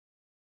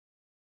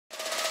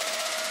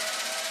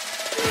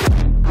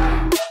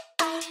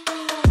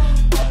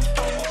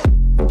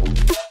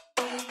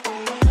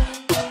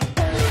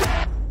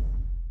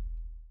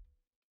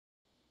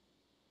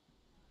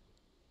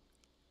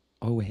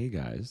hey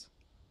guys,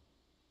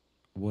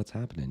 what's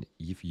happening?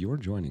 If you're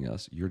joining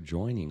us, you're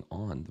joining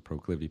on the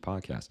Proclivity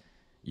Podcast.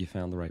 You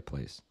found the right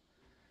place.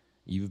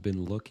 You've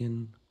been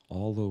looking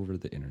all over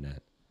the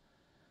internet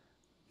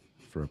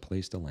for a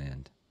place to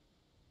land,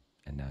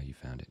 and now you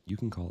found it. You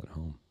can call it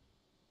home.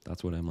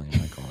 That's what Emily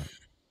and I call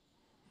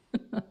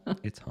it.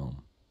 It's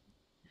home.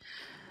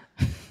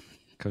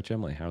 Coach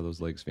Emily, how are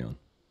those legs feeling?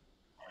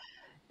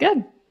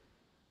 Good.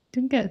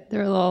 Doing good.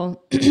 They're a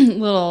little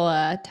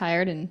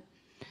tired and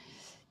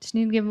just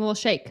need to give them a little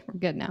shake. We're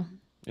good now.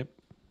 Yep.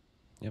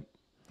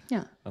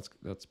 Yeah.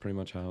 That's pretty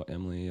much how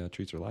Emily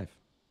treats her life.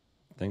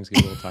 Things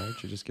get a little tired,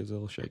 she just gives it a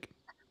little shake.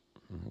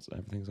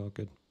 Everything's all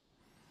good.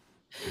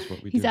 That's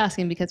what we He's do.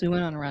 asking because we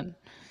went on a run,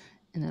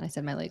 and then I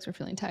said my legs were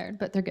feeling tired,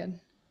 but they're good.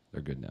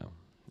 They're good now.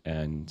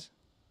 And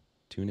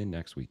tune in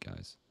next week,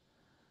 guys,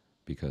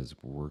 because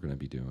we're going to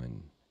be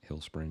doing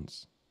hill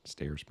sprints,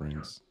 stair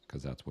sprints,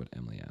 because that's what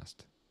Emily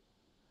asked.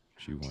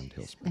 She wanted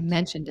hill sprints. I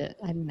mentioned it.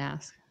 I didn't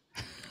ask.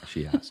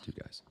 She asked you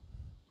guys.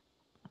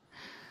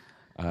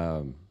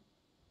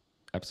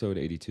 Episode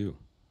 82,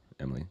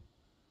 Emily.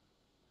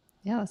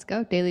 Yeah, let's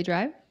go. Daily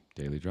drive.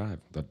 Daily drive.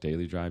 The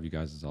daily drive, you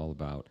guys, is all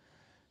about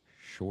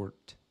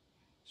short,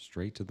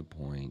 straight to the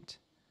point,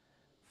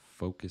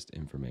 focused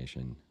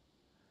information.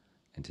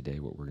 And today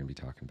what we're going to be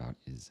talking about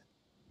is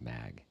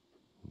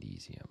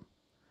magnesium.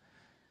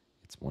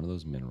 It's one of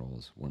those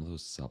minerals, one of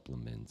those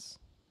supplements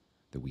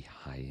that we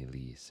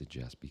highly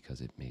suggest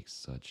because it makes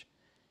such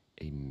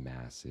a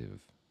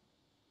massive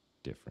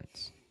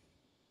difference.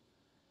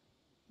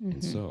 Mm-hmm.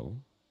 And so,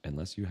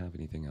 unless you have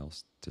anything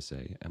else to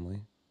say,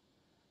 Emily,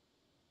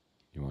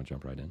 you want to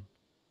jump right in?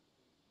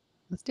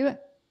 Let's do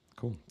it.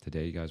 Cool.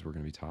 Today, you guys, we're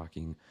going to be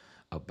talking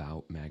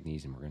about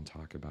magnesium. We're going to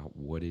talk about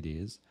what it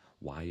is,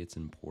 why it's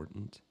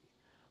important,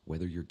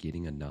 whether you're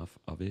getting enough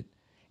of it,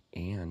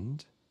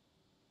 and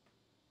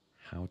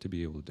how to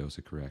be able to dose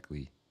it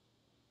correctly.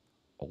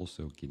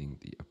 Also getting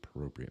the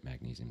appropriate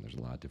magnesium. There's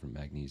a lot of different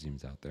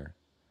magnesiums out there.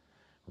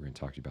 We're going to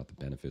talk to you about the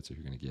benefits that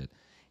you're going to get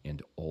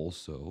and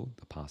also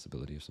the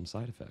possibility of some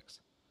side effects.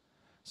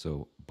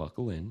 So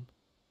buckle in.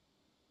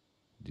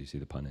 Do you see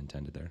the pun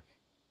intended there?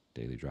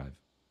 Daily drive.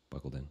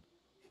 Buckled in.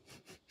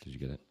 Did you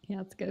get it? Yeah,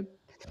 that's good.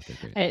 Okay,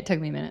 great. It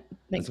took me a minute.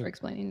 Thanks for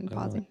explaining and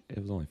pausing. It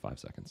was only 5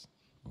 seconds.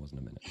 It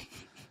wasn't a minute.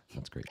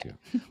 That's great too.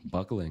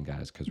 Buckle in,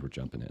 guys, because we're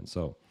jumping in.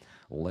 So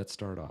let's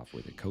start off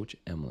with it. Coach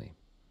Emily,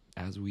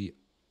 as we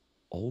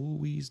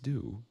always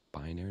do,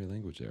 binary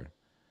language there,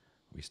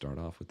 we start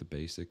off with the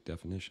basic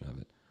definition of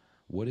it.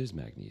 What is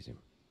magnesium?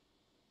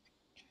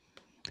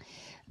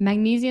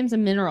 Magnesium is a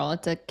mineral.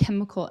 It's a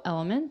chemical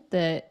element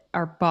that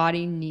our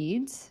body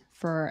needs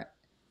for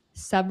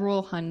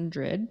several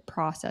hundred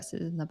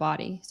processes in the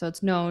body. So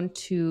it's known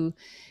to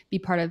be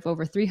part of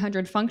over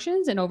 300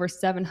 functions and over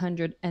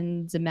 700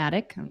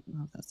 enzymatic, I don't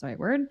know if that's the right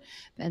word,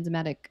 but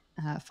enzymatic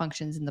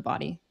functions in the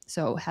body.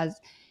 So it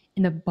has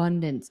an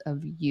abundance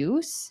of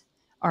use,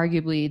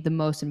 arguably the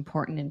most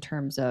important in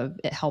terms of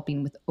it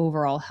helping with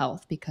overall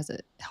health because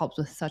it helps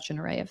with such an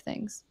array of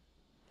things.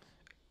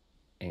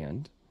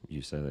 And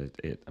you said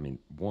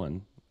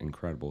one,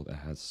 incredible, that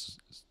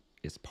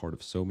it's part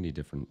of so many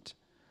different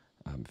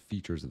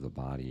features of the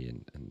body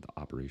and the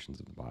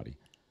operations of the body.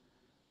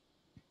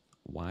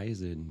 Why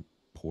is it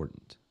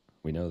important?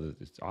 We know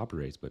that it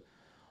operates, but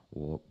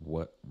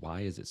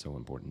why is it so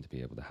important to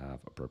be able to have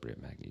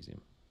appropriate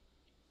magnesium?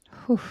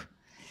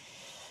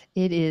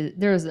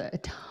 There's a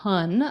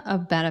ton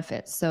of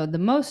benefits. So the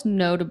most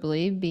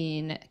notably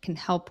being can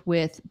help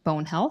with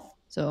bone health.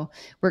 So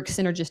works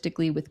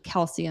synergistically with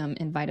calcium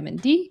and vitamin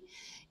D.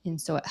 And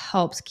so it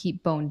helps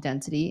keep bone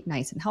density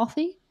nice and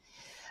healthy.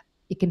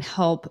 It can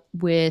help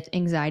with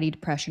anxiety,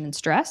 depression, and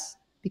stress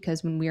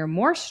because when we are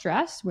more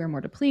stressed, we're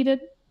more depleted.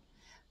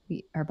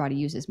 Our body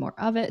uses more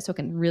of it. So it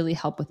can really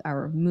help with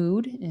our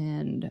mood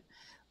and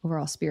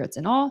overall spirits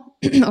and all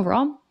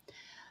overall.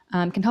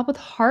 Can help with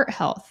heart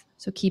health.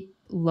 So keep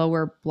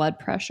lower blood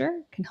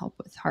pressure, can help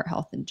with heart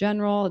health in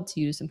general. It's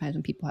used sometimes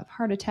when people have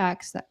heart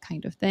attacks, that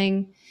kind of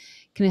thing.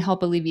 Can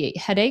help alleviate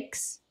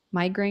headaches,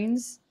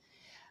 migraines,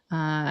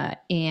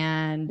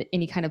 and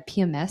any kind of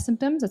PMS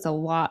symptoms. That's a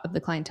lot of the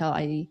clientele.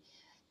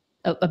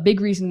 A big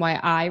reason why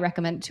I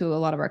recommend it to a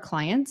lot of our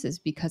clients is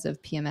because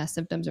of PMS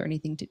symptoms or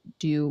anything to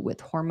do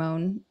with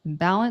hormone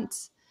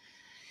imbalance.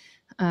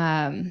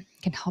 Can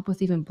help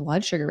with even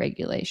blood sugar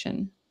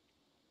regulation.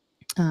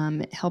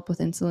 Help with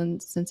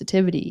insulin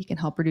sensitivity. It can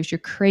help reduce your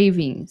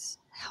cravings.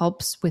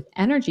 Helps with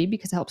energy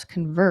because it helps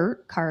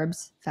convert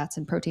carbs, fats,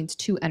 and proteins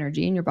to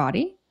energy in your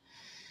body.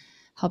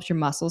 Helps your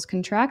muscles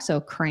contract, so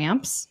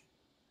cramps,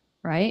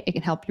 right? It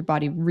can help your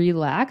body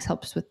relax,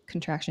 helps with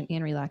contraction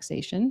and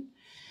relaxation.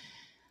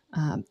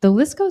 The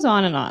list goes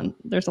on and on.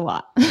 There's a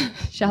lot.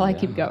 Shall I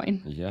keep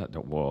going? Yeah.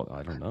 Well,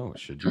 I don't know.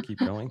 Should you keep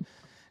going?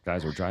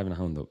 Guys, we're driving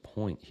home the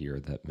point here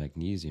that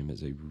magnesium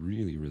is a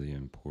really, really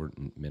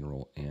important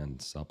mineral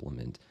and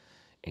supplement.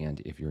 And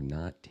if you're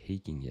not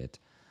taking it,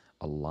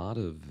 a lot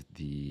of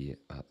the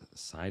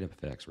side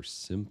effects or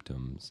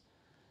symptoms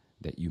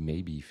that you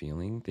may be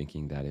feeling,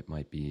 thinking that it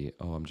might be,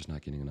 oh, I'm just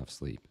not getting enough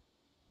sleep.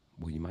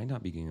 well, you might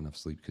not be getting enough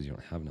sleep because you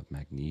don't have enough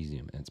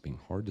magnesium and it's being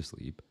hard to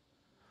sleep.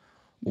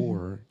 Mm-hmm.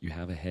 Or you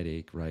have a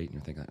headache, right? And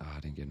you're thinking, oh, I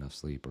didn't get enough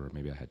sleep, or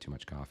maybe I had too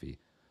much coffee.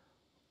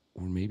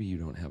 Or maybe you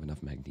don't have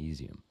enough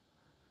magnesium.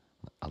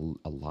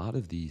 A lot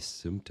of these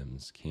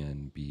symptoms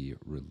can be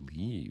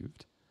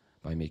relieved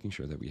by making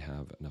sure that we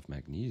have enough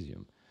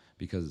magnesium.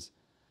 Because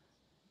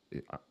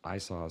I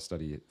saw a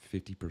study that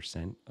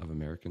 50% of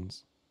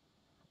Americans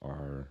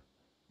are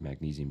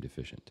magnesium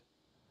deficient.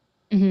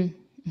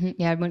 Mm-hmm.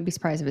 Mm-hmm. Yeah, I wouldn't be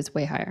surprised if it's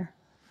way higher.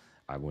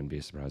 I wouldn't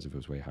be surprised if it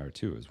was way higher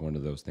too. It's one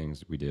of those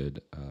things we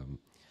did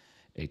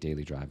a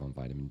daily drive on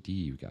vitamin D,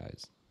 you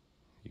guys.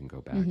 You can go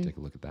back, Mm-hmm. take a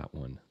look at that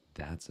one.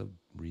 That's a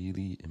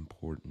really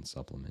important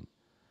supplement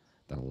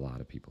that a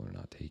lot of people are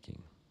not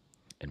taking.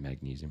 And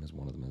magnesium is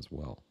one of them as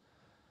well.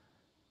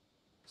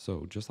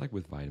 So just like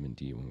with vitamin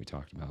D, when we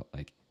talked about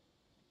like,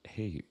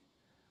 hey,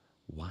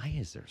 why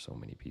is there so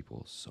many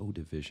people so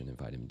deficient in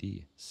vitamin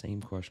D?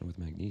 Same question with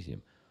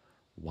magnesium.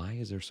 Why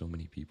is there so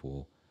many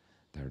people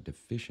that are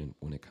deficient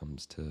when it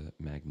comes to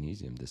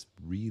magnesium, this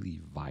really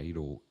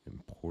vital,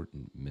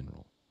 important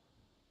mineral?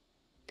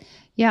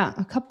 Yeah,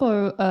 a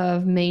couple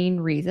of main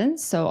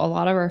reasons. So a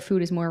lot of our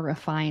food is more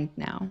refined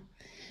now.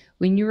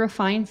 When you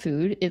refine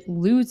food, it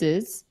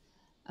loses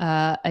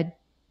a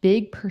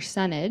big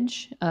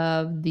percentage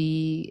of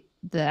the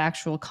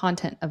actual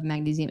content of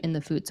magnesium in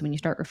the food. So when you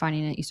start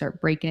refining it, you start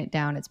breaking it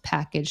down. It's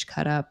packaged,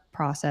 cut up,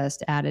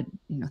 processed, added,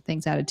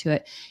 things added to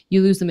it.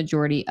 You lose the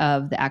majority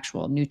of the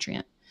actual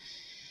nutrient.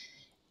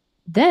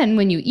 Then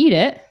when you eat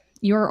it,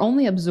 you're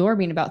only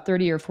absorbing about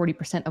 30 or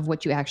 40% of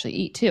what you actually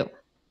eat too.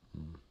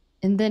 Mm.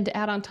 And then to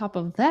add on top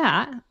of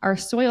that, our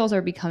soils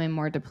are becoming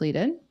more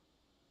depleted.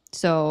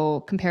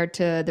 So compared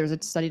to, there's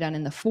a study done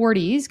in the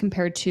 40s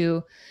compared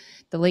to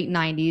the late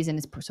 90s,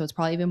 and so it's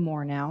probably even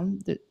more now.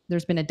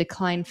 There's been a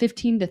decline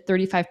 15 to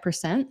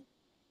 35%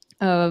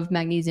 of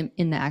magnesium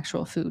in the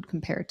actual food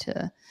compared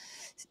to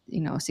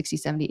 60,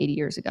 70, 80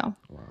 years ago.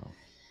 Wow.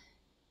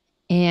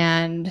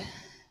 And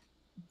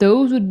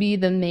those would be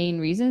the main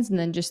reasons, and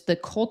then just the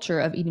culture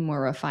of eating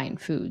more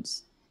refined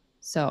foods.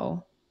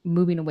 So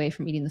moving away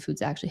from eating the foods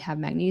that actually have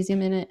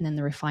magnesium in it, and then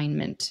the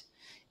refinement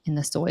in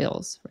the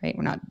soils, right?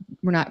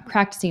 We're not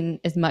practicing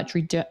as much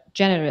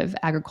regenerative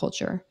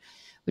agriculture,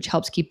 which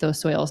helps keep those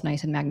soils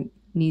nice and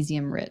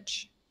magnesium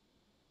rich.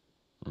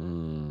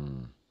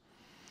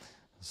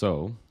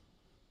 So,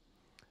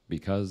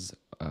 because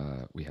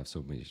we have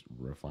so many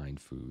refined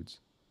foods,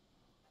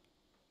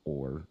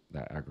 or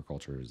that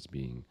agriculture is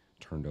being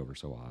turned over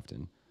so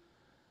often,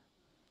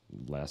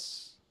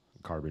 less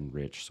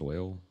carbon-rich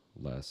soil,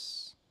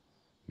 less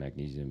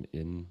magnesium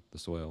in the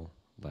soil,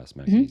 less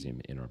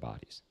magnesium in our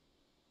bodies.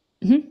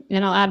 Mm-hmm.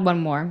 And I'll add one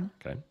more.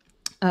 Okay.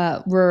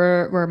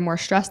 We're more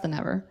stressed than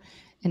ever,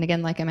 and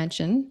again, like I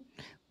mentioned,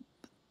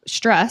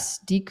 stress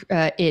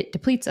it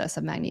depletes us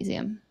of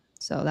magnesium,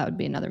 so that would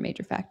be another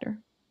major factor.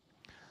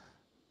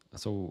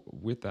 So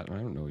with that, I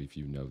don't know if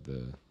you know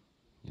the,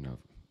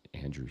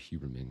 Andrew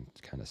Huberman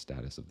kind of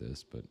status of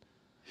this, but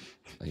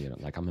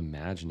like I'm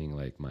imagining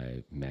like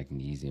my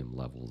magnesium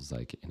levels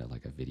like in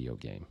like a video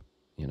game,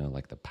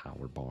 like the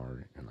power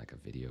bar in like a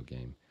video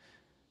game.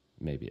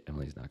 Maybe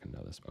Emily's not gonna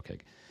know this. Okay,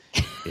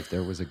 if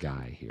there was a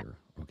guy here,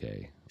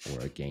 okay, or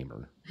a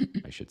gamer,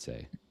 I should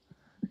say,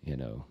 you're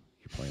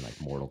playing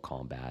like Mortal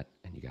Kombat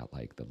and you got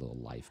like the little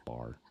life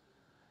bar.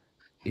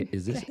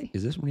 Is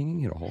this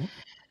ringing at all?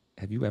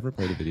 Have you ever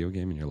played a video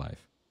game in your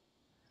life?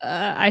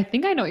 I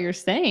think I know what you're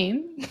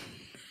saying.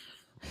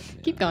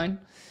 Keep going.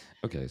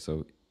 Okay,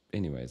 so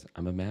anyways,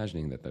 I'm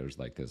imagining that there's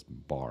like this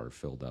bar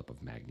filled up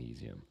of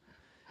magnesium.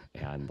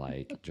 And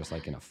like just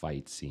like in a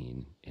fight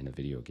scene in a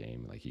video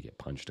game, like you get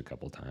punched a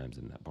couple times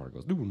and that bar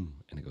goes boom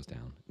and it goes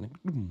down and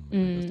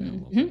it goes down a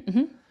little bit.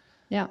 Mm-hmm.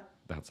 Yeah.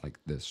 That's like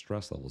the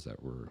stress levels that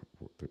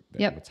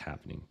Yep. what's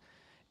happening.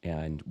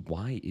 And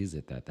why is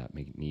it that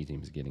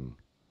magnesium is getting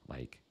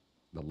like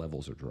the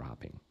levels are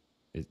dropping?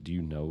 Do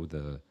you know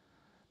the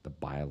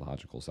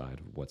biological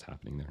side of what's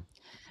happening there?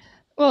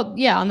 Well,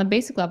 yeah, on the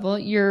basic level,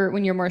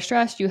 when you're more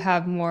stressed,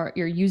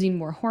 you're using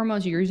more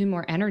hormones, you're using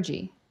more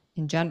energy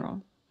in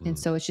general. And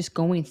so it's just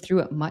going through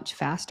it much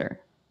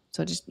faster.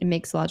 So it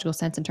makes logical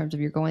sense in terms of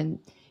your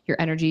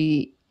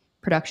energy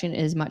production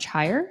is much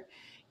higher.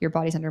 Your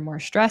body's under more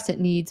stress. It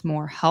needs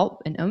more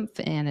help and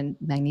oomph, and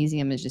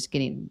magnesium is just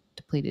getting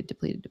depleted.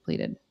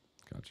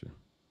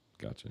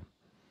 Gotcha.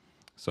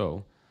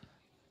 So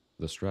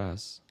the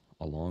stress,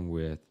 along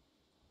with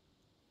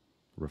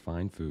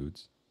refined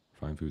foods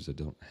that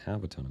don't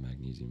have a ton of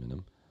magnesium in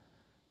them,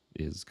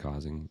 is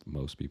causing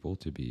most people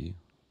to be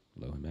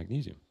low in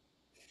magnesium.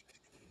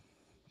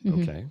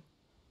 Mm-hmm. Okay.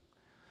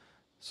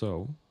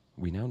 So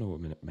we now know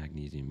what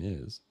magnesium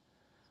is.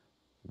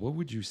 What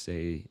would you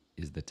say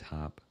is the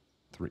top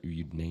three?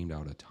 You named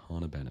out a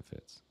ton of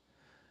benefits.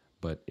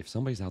 But if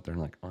somebody's out there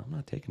and like, oh, I'm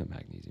not taking a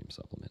magnesium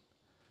supplement,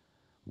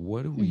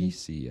 what do we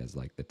see as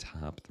like the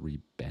top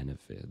three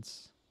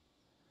benefits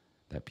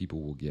that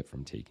people will get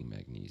from taking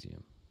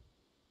magnesium?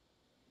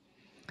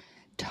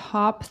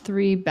 Top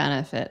three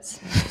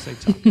benefits. Say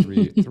top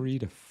three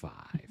to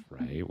five, right?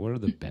 right? What are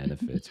the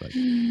benefits? Like,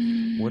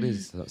 what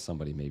is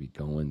somebody maybe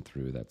going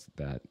through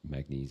that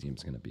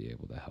magnesium's going to be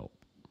able to help?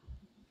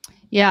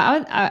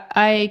 Yeah,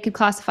 I could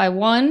classify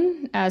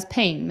one as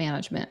pain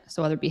management.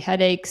 So whether it be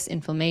headaches,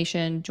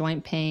 inflammation,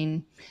 joint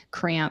pain,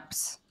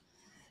 cramps,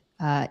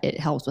 it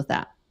helps with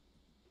that.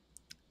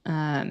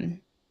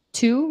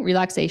 Two,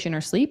 relaxation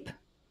or sleep.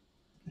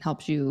 It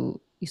helps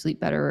you sleep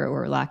better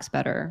or relax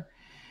better.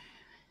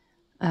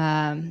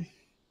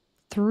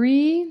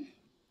 Three,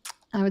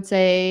 I would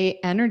say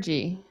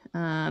energy,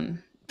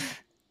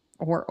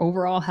 or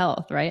overall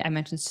health, right? I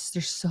mentioned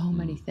there's so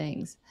many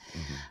things.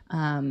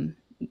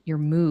 Your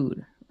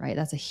mood, right?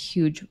 That's a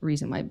huge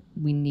reason why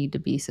we need to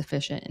be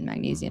sufficient in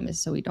magnesium, is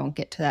so we don't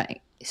get to that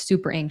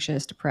super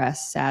anxious,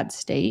 depressed, sad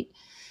state.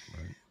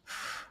 Right.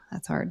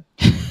 That's hard.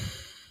 That's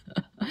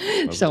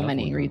a So tough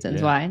many one, though.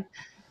 reasons Yeah. why.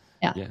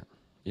 Yeah. Yeah.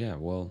 Yeah.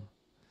 Well,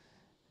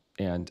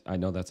 and I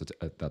know that's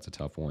a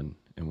tough one,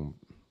 and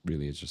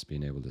really, it's just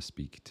being able to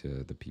speak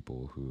to the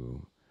people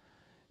who,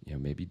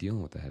 may be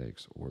dealing with the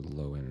headaches or the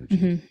low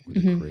energy or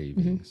the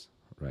cravings,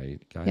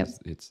 right? Yep. Guys,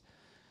 it's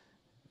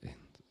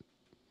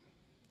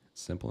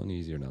simple and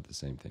easy are not the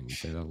same thing. We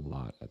say that a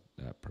lot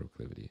at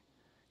Proclivity.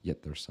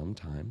 Yet there's some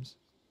times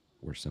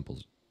where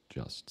simple's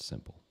just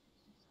simple.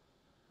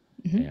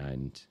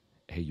 And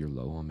hey, you're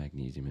low on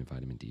magnesium and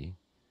vitamin D.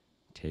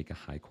 Take a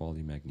high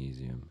quality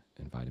magnesium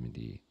and vitamin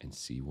D and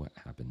see what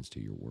happens to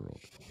your world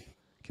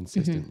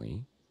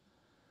consistently,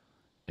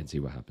 and see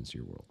what happens to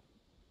your world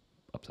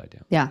upside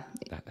down. Yeah.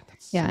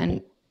 That's Yeah.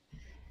 simple.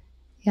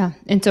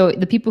 And so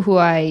the people who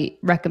I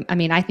recommend, I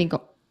mean, I think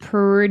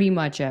pretty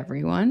much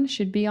everyone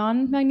should be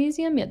on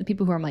magnesium. Yet the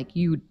people who are like,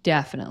 you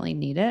definitely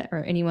need it,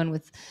 or anyone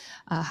with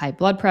high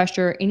blood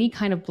pressure, any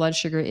kind of blood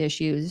sugar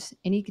issues,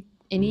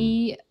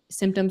 any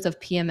symptoms of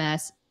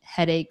PMS,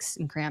 headaches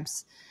and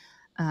cramps,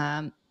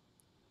 and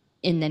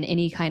then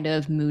any kind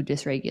of mood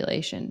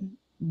dysregulation,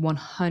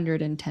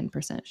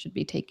 110% should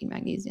be taking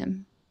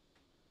magnesium.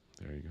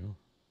 There you go.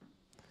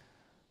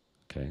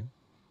 Okay.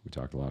 We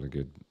talked a lot of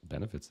good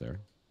benefits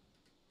there.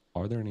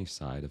 Are there any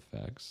side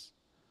effects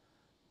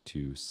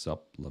to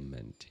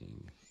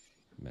supplementing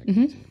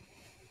magnesium?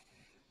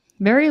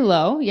 Very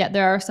low, yet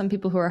there are some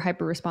people who are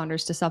hyper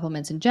responders to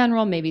supplements in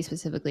general, maybe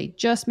specifically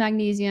just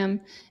magnesium.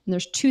 And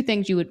there's two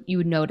things you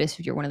would notice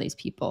if you're one of these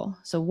people.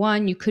 So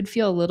one, you could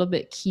feel a little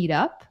bit keyed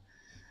up.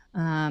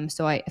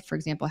 So I, for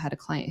example, had a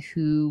client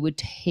who would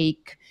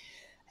take,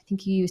 I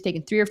think he was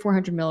taking 300 or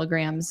 400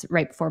 milligrams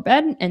right before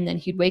bed, and then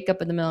he'd wake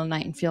up in the middle of the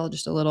night and feel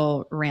just a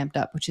little ramped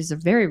up, which is a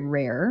very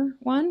rare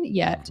one,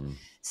 yet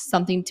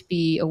something to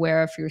be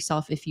aware of for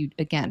yourself if you,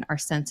 again, are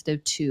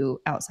sensitive to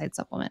outside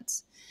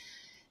supplements.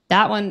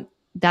 That one,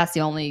 that's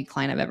the only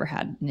client I've ever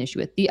had an issue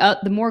with.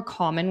 The more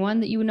common one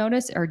that you would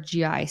notice are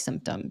GI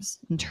symptoms,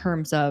 in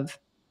terms of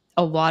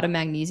a lot of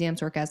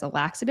magnesiums work as a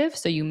laxative.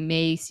 So you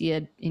may see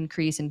an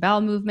increase in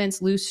bowel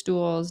movements, loose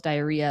stools,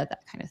 diarrhea,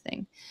 that kind of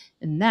thing.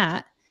 And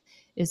that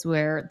is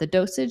where the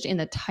dosage and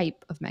the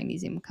type of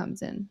magnesium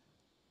comes in.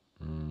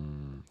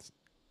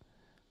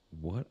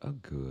 What a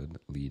good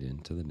lead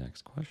into the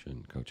next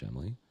question, Coach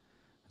Emily.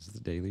 This is the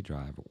Daily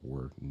Drive.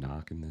 We're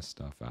knocking this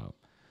stuff out.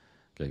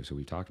 Okay, so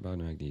we talked about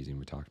magnesium.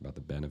 We talked about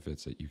the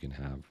benefits that you can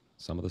have,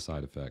 some of the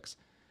side effects.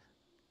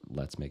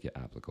 Let's make it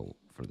applicable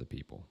for the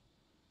people.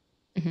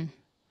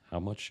 How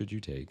much should you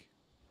take,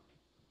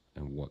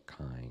 and what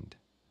kind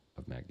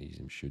of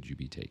magnesium should you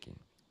be taking?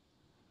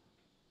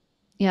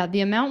 Yeah,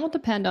 the amount will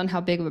depend on how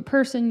big of a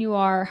person you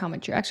are, how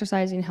much you're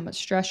exercising, how much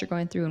stress you're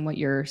going through, and what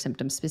your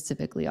symptoms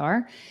specifically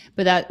are.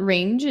 But that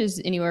range is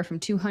anywhere from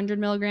 200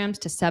 milligrams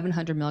to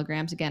 700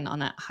 milligrams, again, on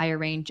that higher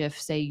range if,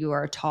 say, you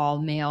are a tall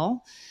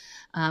male,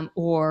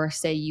 or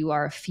say you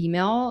are a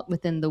female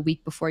within the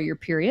week before your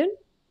period.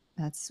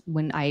 That's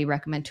when I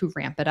recommend to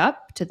ramp it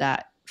up to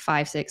that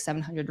 500, 600,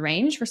 700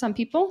 range for some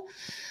people.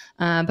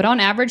 But on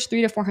average,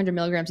 300 to 400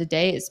 milligrams a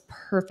day is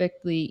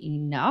perfectly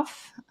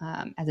enough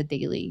as a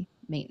daily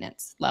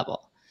maintenance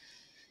level.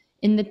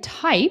 In the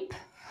type,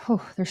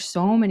 there's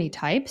so many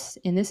types.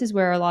 And this is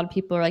where a lot of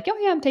people are like, oh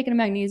yeah, I'm taking a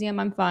magnesium,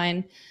 I'm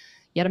fine.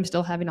 Yet I'm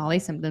still having all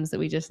these symptoms that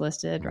we just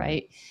listed,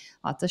 right?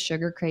 Lots of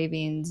sugar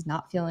cravings,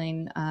 not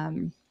feeling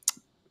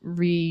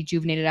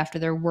rejuvenated after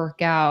their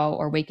workout,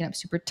 or waking up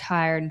super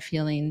tired and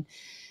feeling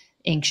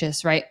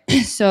anxious, right?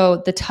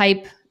 So the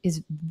type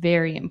is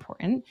very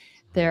important.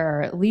 There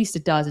are at least a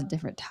dozen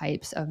different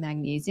types of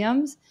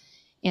magnesiums,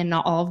 and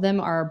not all of them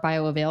are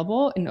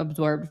bioavailable and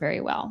absorbed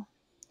very well.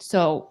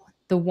 So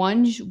the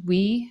ones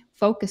we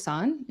focus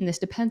on, and this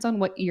depends on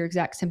what your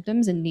exact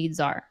symptoms and needs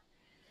are.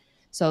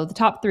 So the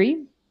top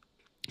three,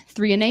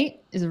 threonate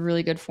is a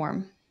really good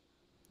form.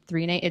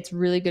 Threonate, it's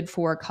really good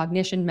for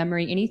cognition,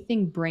 memory,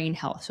 anything brain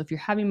health. So if you're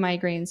having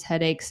migraines,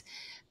 headaches,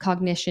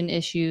 cognition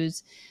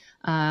issues,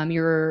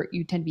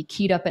 you tend to be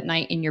keyed up at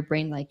night in your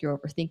brain, like you're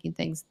overthinking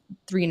things,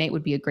 threonate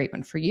would be a great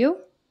one for you.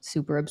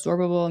 Super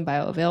absorbable and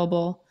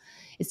bioavailable.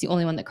 It's the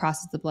only one that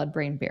crosses the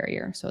blood-brain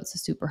barrier, so it's a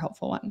super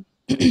helpful one.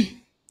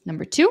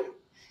 Number two,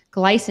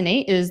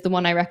 glycinate is the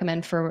one I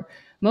recommend for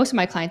most of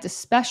my clients,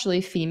 especially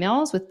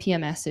females with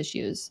PMS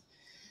issues.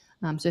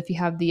 So if you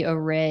have the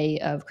array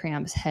of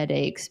cramps,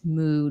 headaches,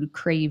 mood,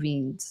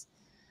 cravings,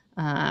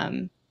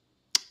 um,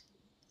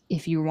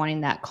 if you're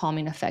wanting that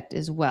calming effect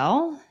as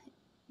well,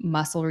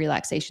 muscle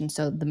relaxation.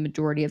 So the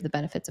majority of the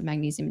benefits of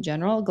magnesium in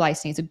general,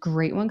 glycinate is a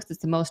great one because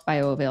it's the most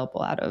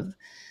bioavailable out of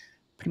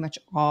pretty much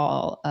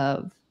all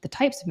of the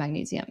types of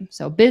magnesium.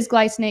 So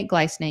bisglycinate,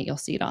 glycinate, you'll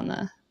see it on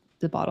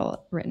the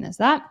bottle written as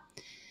that.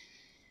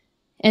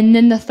 And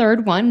then the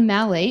third one,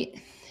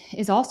 malate,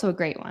 is also a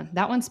great one.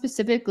 That one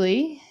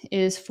specifically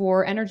is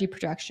for energy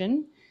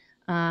production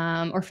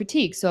or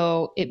fatigue.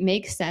 So it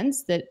makes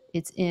sense that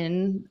it's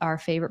in our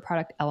favorite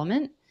product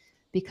element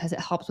because it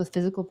helps with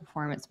physical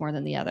performance more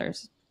than the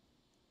others.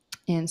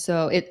 And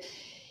so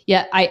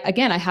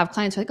I have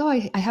clients who are like,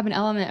 oh, I have an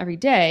element every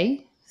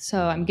day,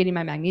 so I'm getting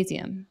my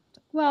magnesium.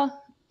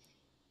 Well,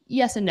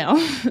 yes and no.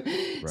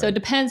 So it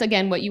depends,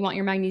 again, what you want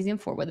your magnesium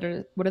for, what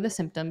are the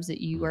symptoms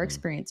that you are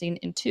experiencing.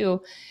 And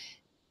two,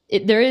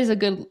 there is a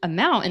good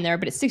amount in there,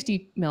 but it's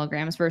 60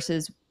 milligrams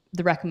versus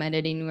the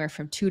recommended anywhere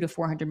from 200 to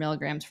 400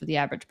 milligrams for the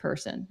average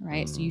person,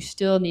 right? So you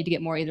still need to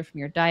get more either from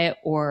your diet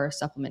or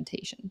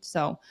supplementation.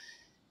 So,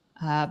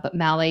 but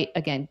malate,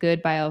 again,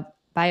 good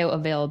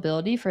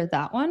bioavailability for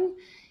that one.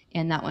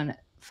 And that one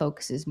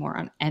focuses more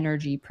on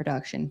energy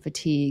production,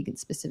 fatigue, and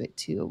specific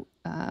to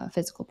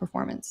physical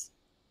performance.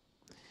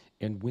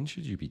 And when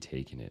should you be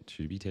taking it?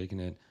 Should you be taking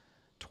it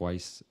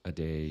twice a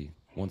day,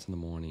 once in the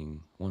morning,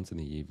 once in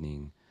the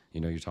evening?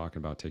 You're talking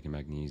about taking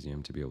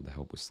magnesium to be able to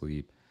help with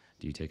sleep.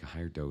 Do you take a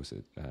higher dose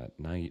at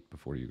night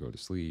before you go to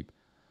sleep?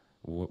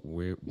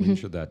 When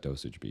should that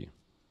dosage be?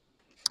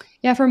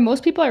 Yeah, for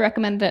most people, I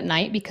recommend it at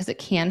night because it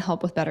can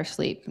help with better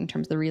sleep in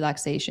terms of the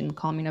relaxation,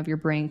 calming of your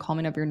brain,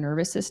 calming of your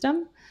nervous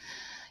system.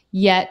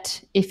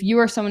 Yet, if you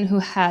are someone who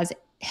has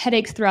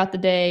headaches throughout the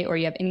day or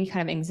you have any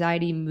kind of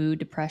anxiety, mood,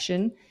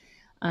 depression,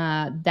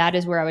 that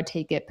is where I would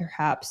take it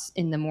perhaps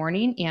in the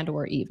morning and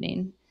or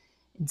evening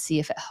and see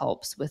if it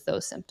helps with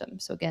those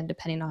symptoms. So again,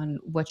 depending on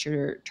what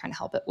you're trying to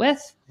help it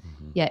with,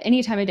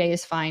 any time of day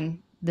is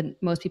fine.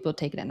 Most people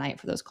take it at night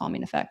for those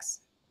calming effects.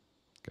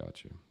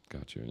 Gotcha.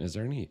 And is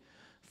there any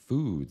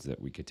foods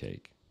that we could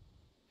take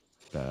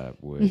that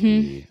would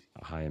be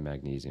high in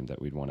magnesium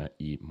that we'd want to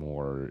eat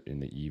more in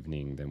the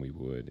evening than we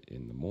would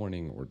in the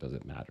morning, or does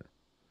it matter?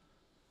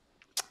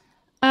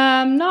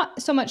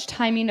 Not so much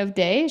timing of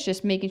day, it's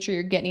just making sure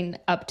you're getting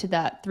up to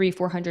that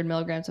 400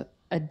 milligrams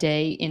a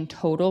day in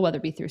total, whether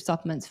it be through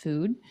supplements,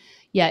 food.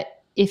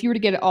 Yet, if you were to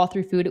get it all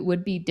through food, it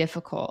would be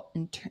difficult,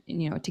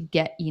 to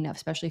get enough,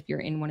 especially if you're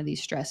in one of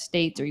these stress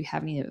states or you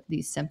have any of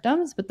these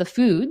symptoms. But the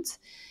foods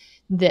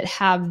that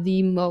have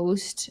the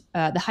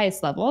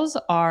highest levels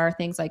are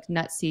things like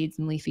nuts, seeds,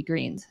 and leafy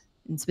greens,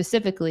 and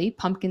specifically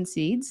pumpkin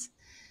seeds.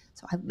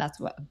 So that's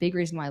a big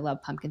reason why I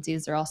love pumpkin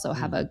seeds. They also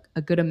have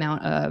a good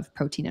amount of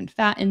protein and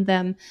fat in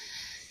them.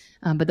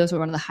 But those are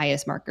one of the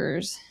highest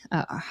markers,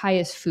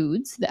 highest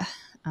foods that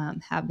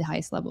have the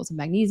highest levels of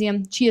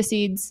magnesium. Chia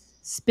seeds,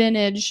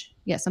 spinach.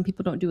 Yeah, some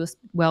people don't do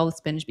well with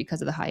spinach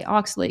because of the high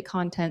oxalate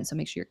content. So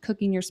make sure you're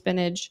cooking your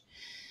spinach.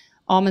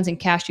 Almonds and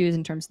cashews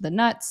in terms of the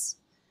nuts.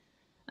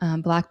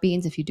 Black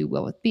beans if you do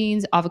well with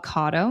beans.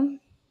 Avocado.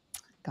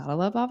 Gotta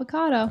love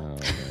avocado. Oh,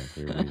 okay.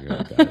 Here we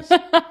go, guys. Here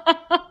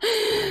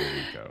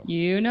we go.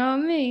 You know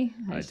me.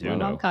 I do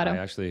know. Avocado.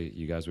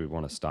 You guys, we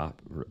want to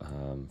stop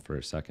for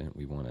a second.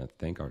 We want to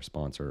thank our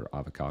sponsor,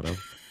 Avocado.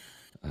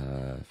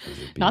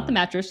 Not the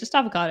mattress, just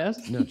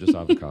avocados. No, just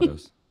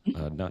avocados.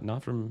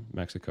 Not from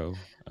Mexico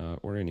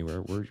or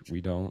anywhere. We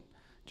don't.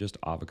 Just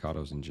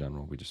avocados in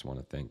general. We just want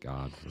to thank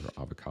God for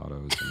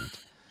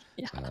avocados.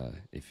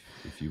 And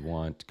if you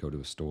want, go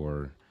to a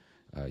store.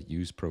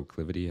 Use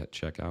Proclivity at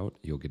checkout.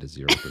 You'll get a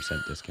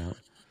 0% discount.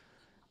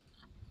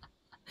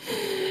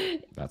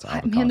 That's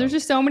avocado. Man, there's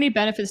just so many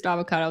benefits to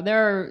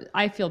avocado.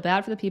 I feel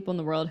bad for the people in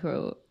the world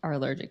who are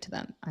allergic to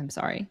them. I'm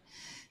sorry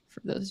for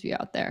those of you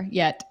out there.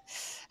 Yet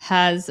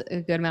has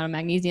a good amount of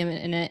magnesium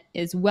in it,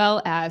 as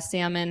well as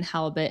salmon,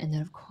 halibut, and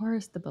then of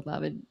course the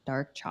beloved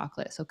dark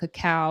chocolate. So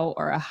cacao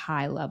or a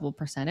high level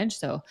percentage.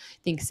 So I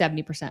think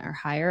 70% or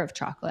higher of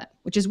chocolate,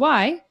 which is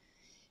why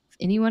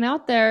anyone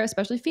out there,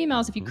 especially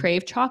females, if you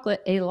crave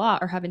chocolate a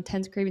lot or have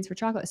intense cravings for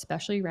chocolate,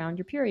 especially around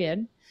your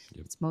period,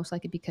 it's most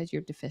likely because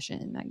you're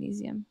deficient in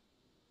magnesium.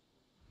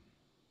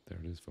 There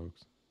it is,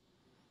 folks.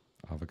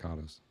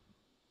 Avocados.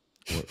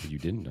 What you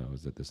didn't know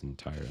is that this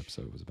entire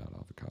episode was about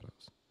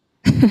avocados.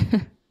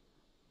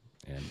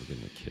 And we're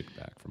getting a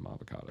kickback from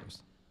avocados.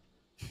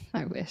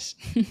 I wish.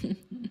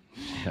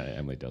 Yeah,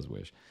 Emily does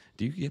wish.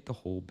 Do you get the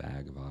whole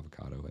bag of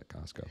avocado at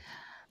Costco?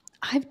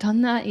 I've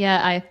done that.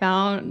 Yeah, I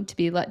found to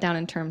be let down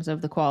in terms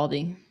of the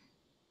quality.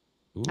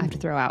 Ooh. I have to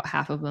throw out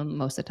half of them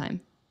most of the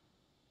time.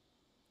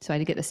 So I had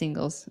to get the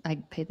singles. I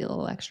pay the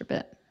little extra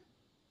bit.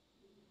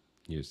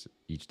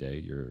 Each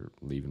day you're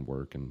leaving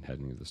work and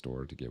heading to the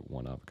store to get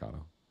one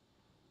avocado?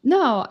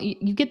 No,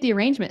 you get the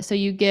arrangement. So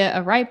you get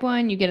a ripe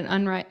one, you get an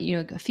unripe,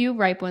 a few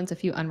ripe ones, a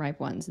few unripe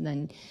ones. And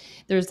then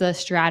there's the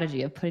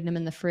strategy of putting them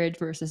in the fridge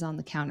versus on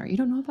the counter. You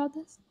don't know about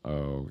this?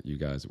 Oh, you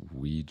guys,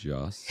 we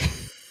just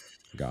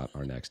got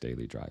our next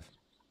daily drive.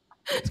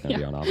 It's going to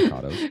be on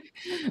avocados.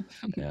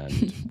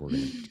 And we're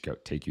going to go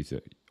take you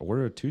through.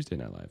 We're a Tuesday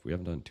Night Live. We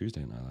haven't done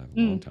Tuesday Night Live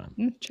in a long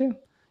time. True.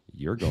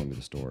 You're going to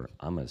the store.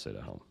 I'm going to sit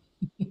at home.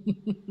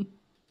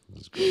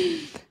 This is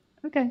great.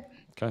 Okay.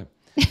 Okay.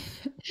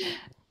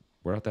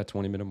 We're at that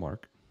 20-minute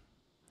mark.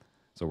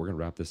 So we're going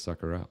to wrap this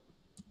sucker up.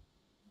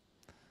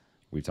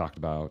 We've talked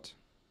about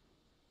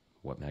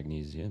what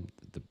magnesium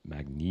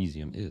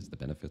is, the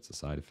benefits, the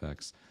side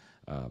effects,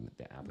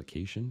 the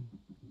application,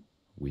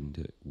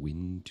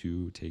 when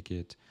to take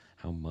it,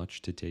 how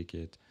much to take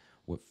it,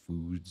 what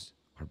foods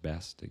are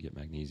best to get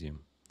magnesium.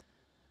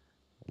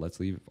 Let's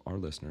leave our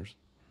listeners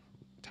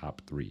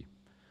top 3.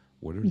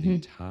 What are the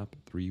top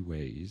 3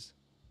 ways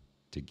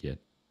to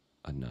get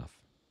enough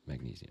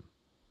magnesium?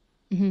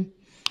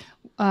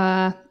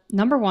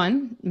 Number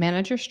 1,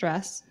 manage your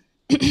stress.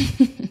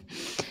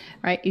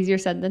 Right? Easier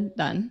said than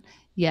done.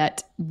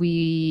 Yet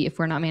if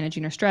we're not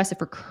managing our stress, if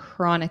we're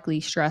chronically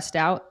stressed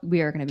out,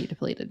 we are going to be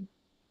depleted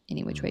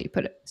any which way you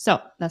put it.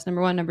 So that's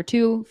number 1. Number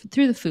 2,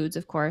 through the foods,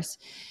 of course.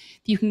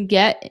 If you can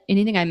get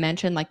anything I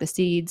mentioned, like the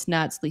seeds,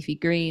 nuts, leafy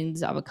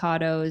greens,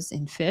 avocados,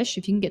 and fish,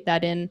 if you can get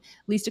that in at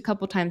least a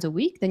couple times a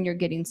week, then you're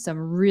getting some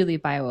really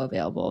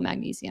bioavailable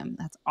magnesium.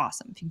 That's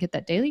awesome. If you can get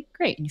that daily,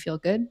 great. And you feel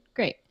good,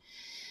 great.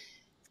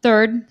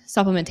 Third,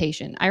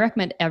 supplementation. I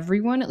recommend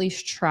everyone at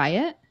least try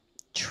it.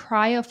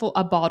 Try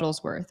a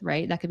bottle's worth,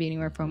 right? That could be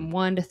anywhere from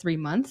 1 to 3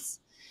 months.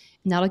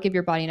 And that'll give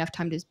your body enough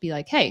time to be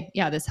like, hey,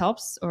 yeah, this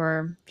helps.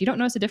 Or if you don't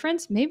notice a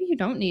difference, maybe you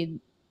don't need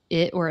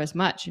it or as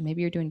much, and maybe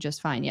you're doing just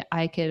fine. Yeah,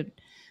 I could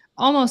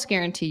almost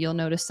guarantee you'll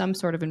notice some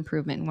sort of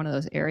improvement in one of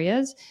those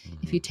areas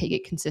if you take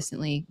it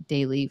consistently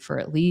daily for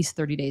at least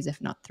 30 days, if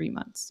not 3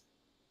 months.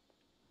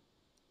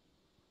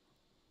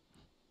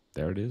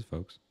 There it is,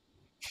 folks.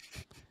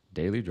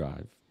 Daily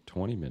drive,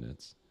 20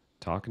 minutes,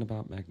 talking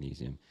about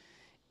magnesium.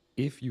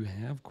 If you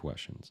have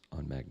questions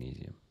on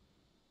magnesium,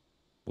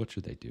 what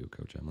should they do,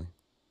 Coach Emily?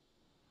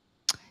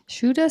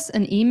 Shoot us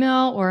an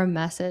email or a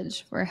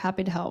message. We're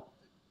happy to help.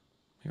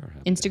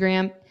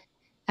 Instagram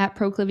at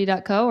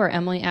proclivity.co or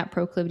Emily at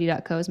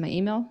proclivity.co is my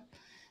email.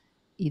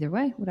 Either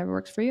way, whatever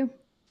works for you.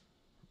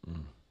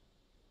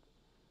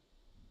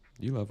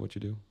 You love what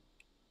you do?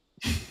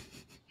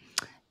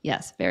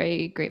 Yes,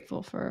 very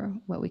grateful for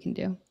what we can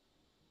do.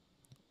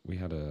 We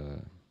had a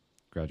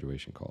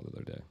graduation call the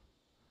other day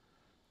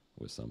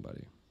with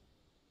somebody,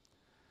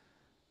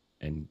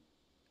 and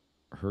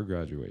her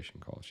graduation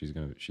call, she's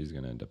gonna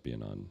end up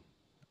being on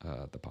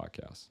the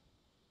podcast,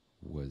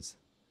 was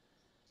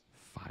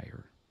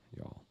fire,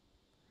 y'all.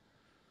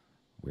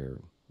 Where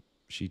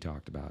she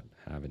talked about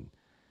having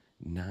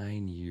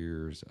 9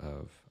 years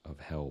of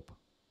help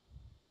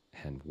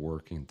and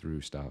working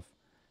through stuff,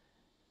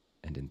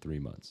 and in 3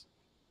 months,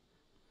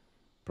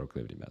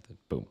 proclivity method,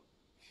 boom.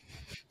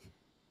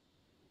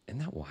 Isn't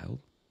that wild?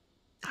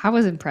 I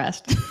was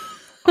impressed.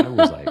 I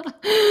was like,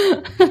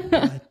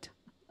 what?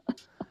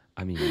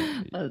 I mean,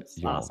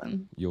 that's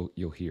awesome.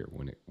 You'll hear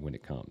when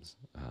it comes.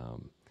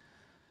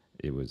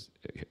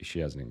 She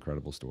has an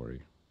incredible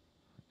story,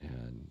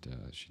 and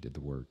she did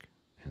the work,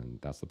 and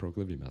that's the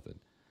proclivity method.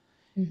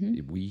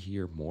 We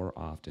hear more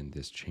often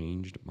this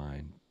changed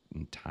my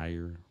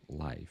entire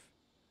life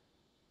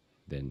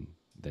than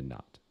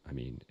not. I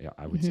mean,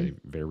 I would say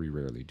very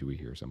rarely do we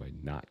hear somebody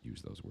not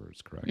use those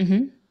words, correct?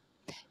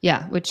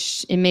 Yeah,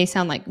 which it may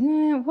sound like,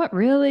 what,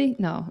 really?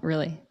 No,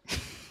 really.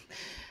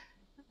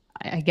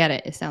 I get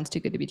it. It sounds too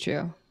good to be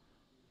true.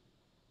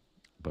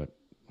 But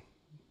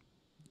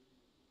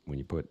when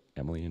you put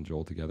Emily and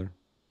Joel together,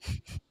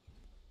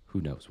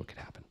 who knows what could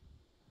happen?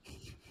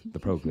 The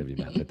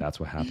proclivity method, that's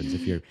what happens.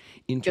 If you're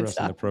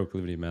interested in the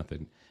proclivity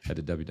method, head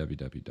to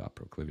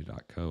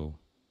www.proclivity.co.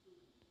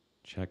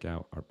 Check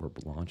out we're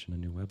launching a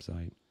new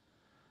website.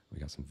 We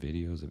got some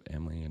videos of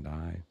Emily and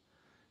I.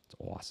 It's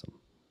awesome.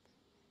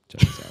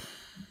 Check us out.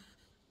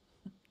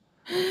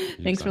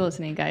 Thanks for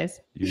listening,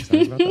 guys. You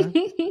excited about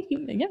that?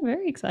 Yeah,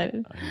 very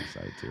excited. I'm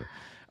excited too.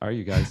 All right,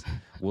 you guys.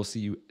 We'll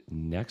see you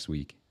next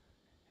week,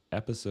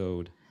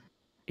 episode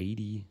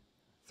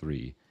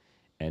 83.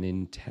 And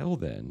until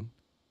then,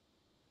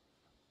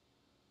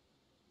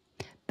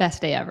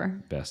 best day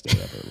ever. Best day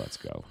ever. Let's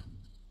go.